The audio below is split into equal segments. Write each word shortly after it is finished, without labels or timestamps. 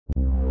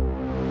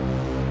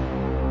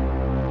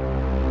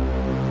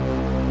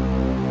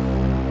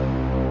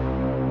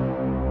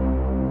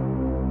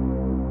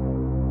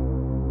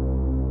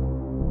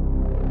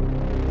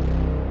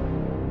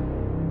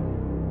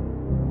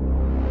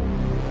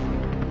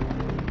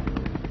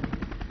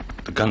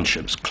The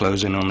gunships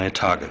close in on their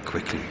target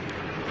quickly.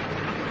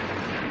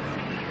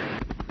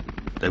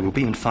 They will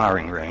be in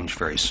firing range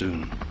very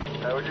soon.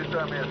 Would you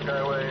start me at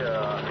Skyway?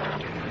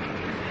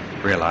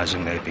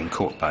 Realizing they've been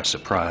caught by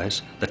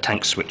surprise, the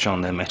tanks switch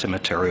on their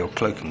metamaterial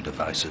cloaking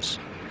devices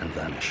and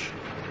vanish.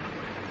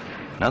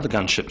 Now the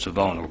gunships are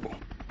vulnerable.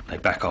 They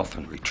back off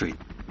and retreat.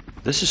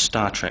 This is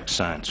Star Trek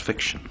science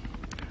fiction,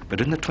 but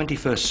in the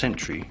 21st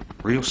century,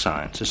 real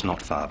science is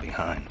not far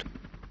behind.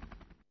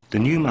 The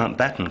new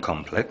Mountbatten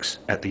complex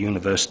at the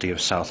University of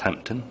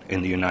Southampton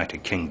in the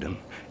United Kingdom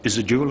is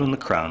the jewel in the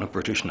crown of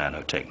British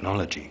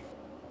nanotechnology.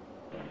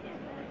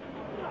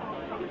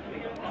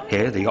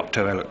 Here, the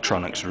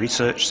Optoelectronics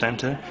Research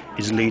Centre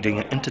is leading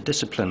an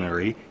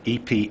interdisciplinary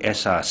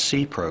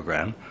EPSRC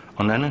program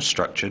on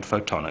nanostructured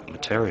photonic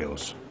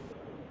materials.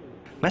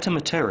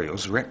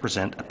 Metamaterials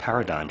represent a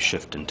paradigm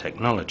shift in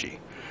technology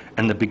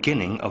and the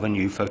beginning of a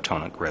new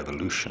photonic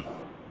revolution.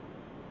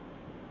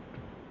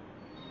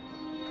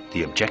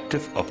 The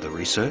objective of the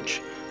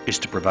research is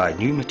to provide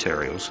new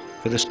materials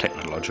for this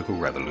technological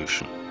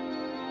revolution.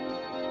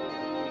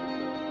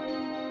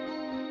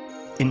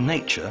 In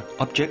nature,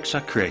 objects are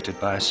created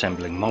by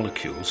assembling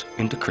molecules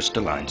into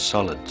crystalline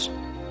solids.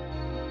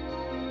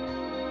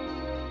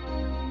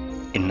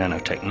 In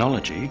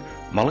nanotechnology,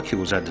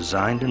 molecules are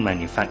designed and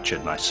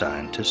manufactured by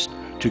scientists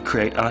to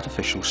create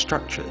artificial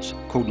structures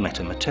called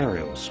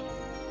metamaterials.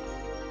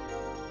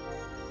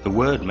 The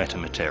word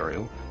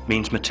metamaterial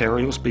means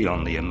materials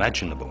beyond the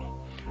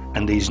imaginable,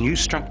 and these new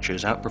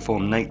structures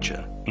outperform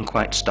nature in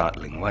quite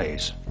startling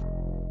ways.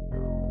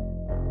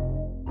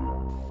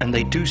 And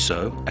they do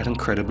so at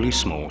incredibly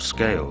small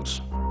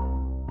scales.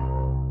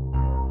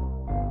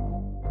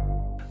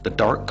 The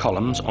Doric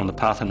columns on the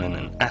Parthenon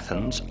in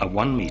Athens are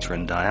 1 meter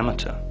in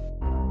diameter.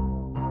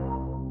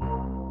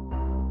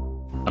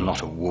 A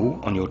knot of wool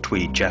on your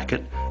tweed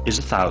jacket is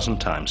 1,000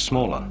 times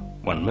smaller,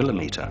 1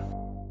 millimeter.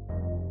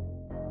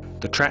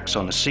 The tracks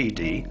on a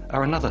CD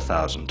are another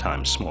 1,000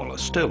 times smaller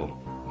still,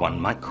 1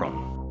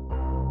 micron.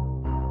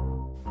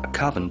 A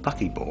carbon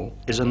buckyball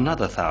is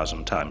another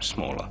 1,000 times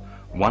smaller,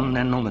 1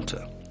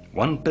 nanometer,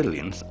 1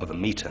 billionth of a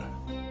meter.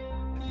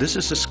 This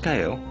is the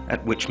scale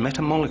at which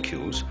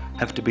metamolecules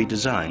have to be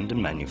designed and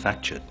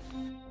manufactured.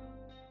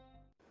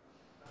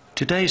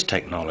 Today's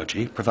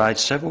technology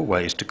provides several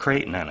ways to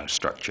create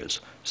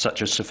nanostructures,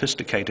 such as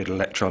sophisticated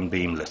electron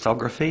beam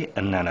lithography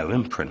and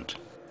nanoimprint.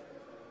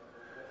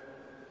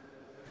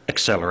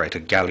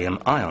 Accelerated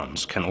gallium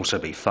ions can also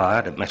be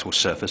fired at metal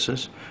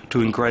surfaces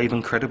to engrave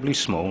incredibly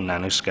small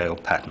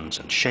nanoscale patterns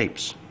and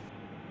shapes.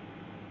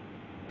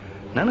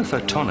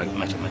 Nanophotonic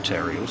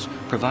metamaterials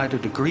provide a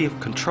degree of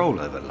control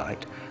over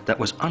light that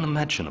was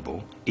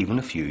unimaginable even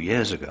a few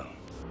years ago.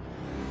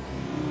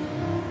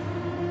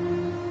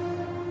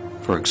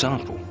 For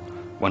example,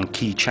 one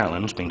key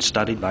challenge being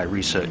studied by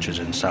researchers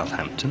in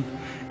Southampton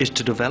is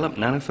to develop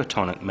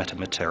nanophotonic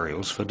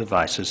metamaterials for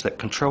devices that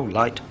control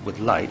light with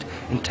light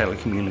in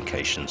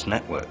telecommunications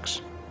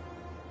networks.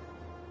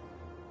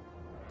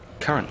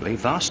 Currently,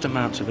 vast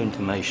amounts of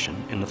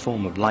information in the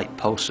form of light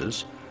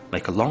pulses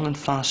make a long and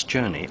fast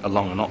journey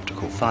along an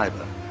optical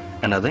fiber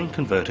and are then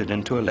converted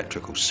into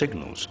electrical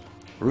signals,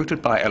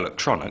 routed by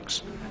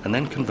electronics and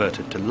then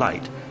converted to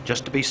light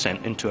just to be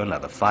sent into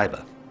another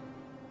fiber.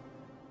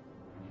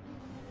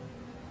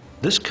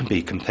 This can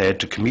be compared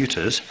to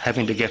commuters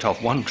having to get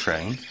off one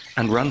train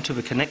and run to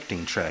the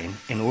connecting train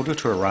in order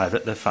to arrive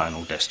at their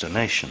final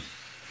destination.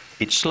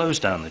 It slows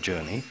down the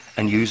journey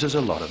and uses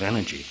a lot of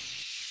energy.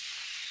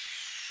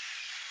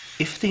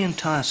 If the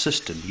entire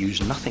system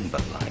used nothing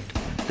but light,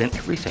 then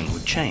everything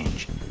would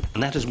change,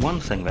 and that is one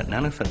thing that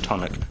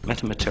nanophotonic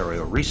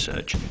metamaterial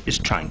research is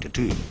trying to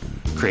do,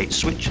 create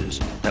switches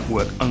that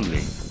work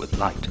only with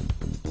light.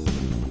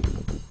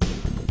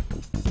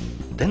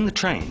 Then the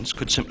trains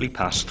could simply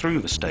pass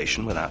through the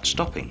station without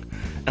stopping,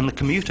 and the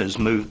commuters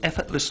move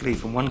effortlessly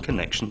from one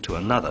connection to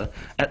another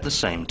at the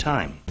same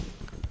time.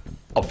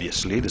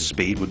 Obviously, the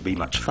speed would be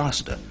much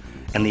faster,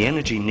 and the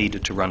energy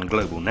needed to run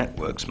global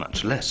networks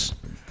much less.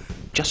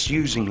 Just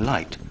using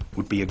light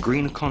would be a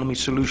green economy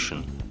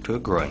solution to a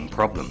growing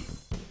problem.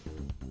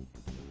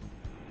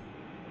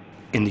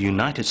 In the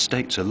United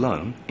States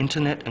alone,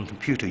 internet and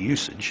computer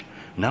usage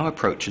now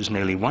approaches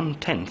nearly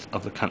 1/10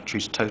 of the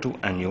country's total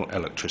annual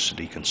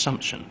electricity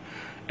consumption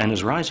and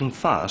is rising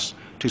fast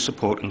to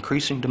support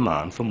increasing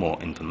demand for more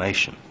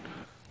information.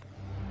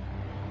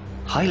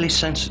 Highly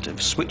sensitive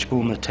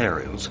switchable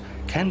materials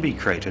can be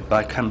created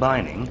by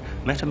combining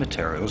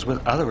metamaterials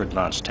with other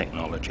advanced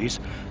technologies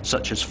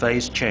such as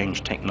phase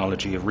change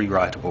technology of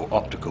rewritable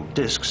optical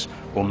discs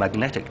or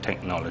magnetic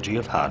technology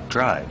of hard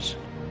drives.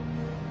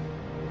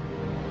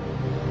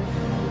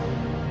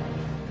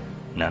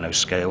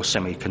 Nanoscale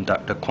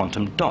semiconductor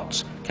quantum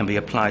dots can be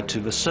applied to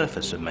the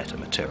surface of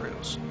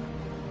metamaterials.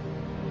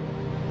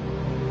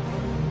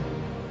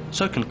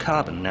 So can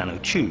carbon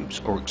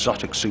nanotubes or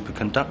exotic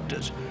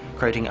superconductors,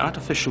 creating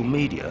artificial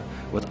media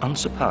with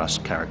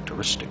unsurpassed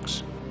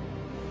characteristics.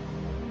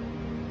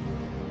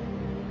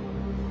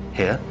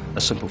 Here,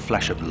 a simple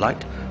flash of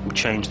light will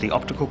change the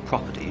optical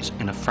properties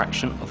in a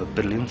fraction of a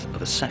billionth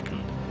of a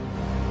second.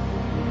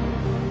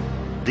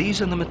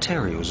 These are the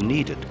materials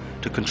needed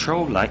to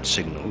control light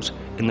signals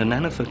in the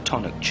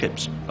nanophotonic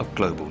chips of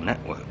global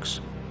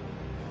networks.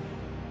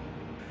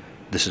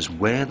 This is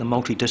where the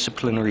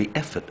multidisciplinary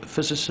effort of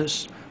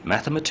physicists,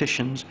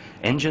 mathematicians,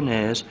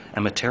 engineers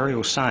and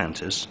material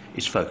scientists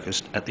is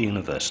focused at the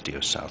University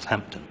of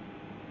Southampton.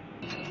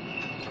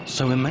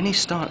 So in many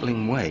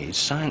startling ways,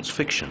 science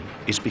fiction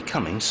is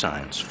becoming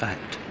science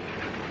fact.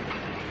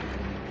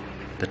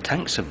 The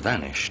tanks have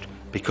vanished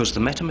because the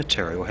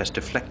metamaterial has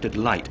deflected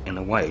light in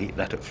a way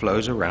that it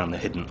flows around the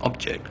hidden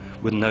object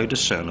with no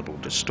discernible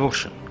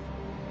distortion.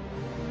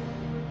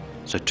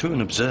 So to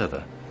an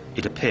observer,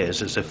 it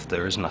appears as if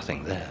there is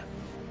nothing there.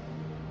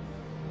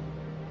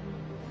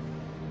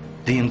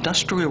 The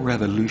Industrial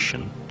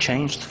Revolution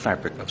changed the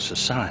fabric of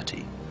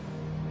society,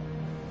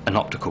 and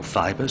optical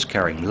fibers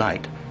carrying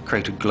light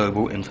created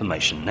global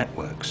information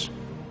networks.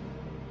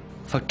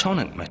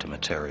 Photonic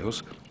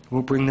metamaterials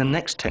will bring the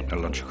next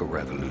technological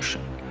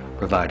revolution,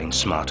 providing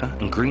smarter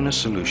and greener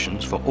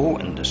solutions for all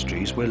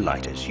industries where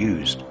light is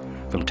used,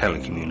 from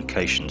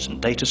telecommunications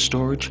and data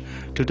storage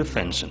to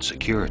defense and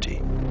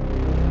security.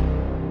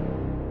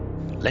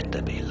 Let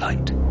there be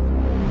light.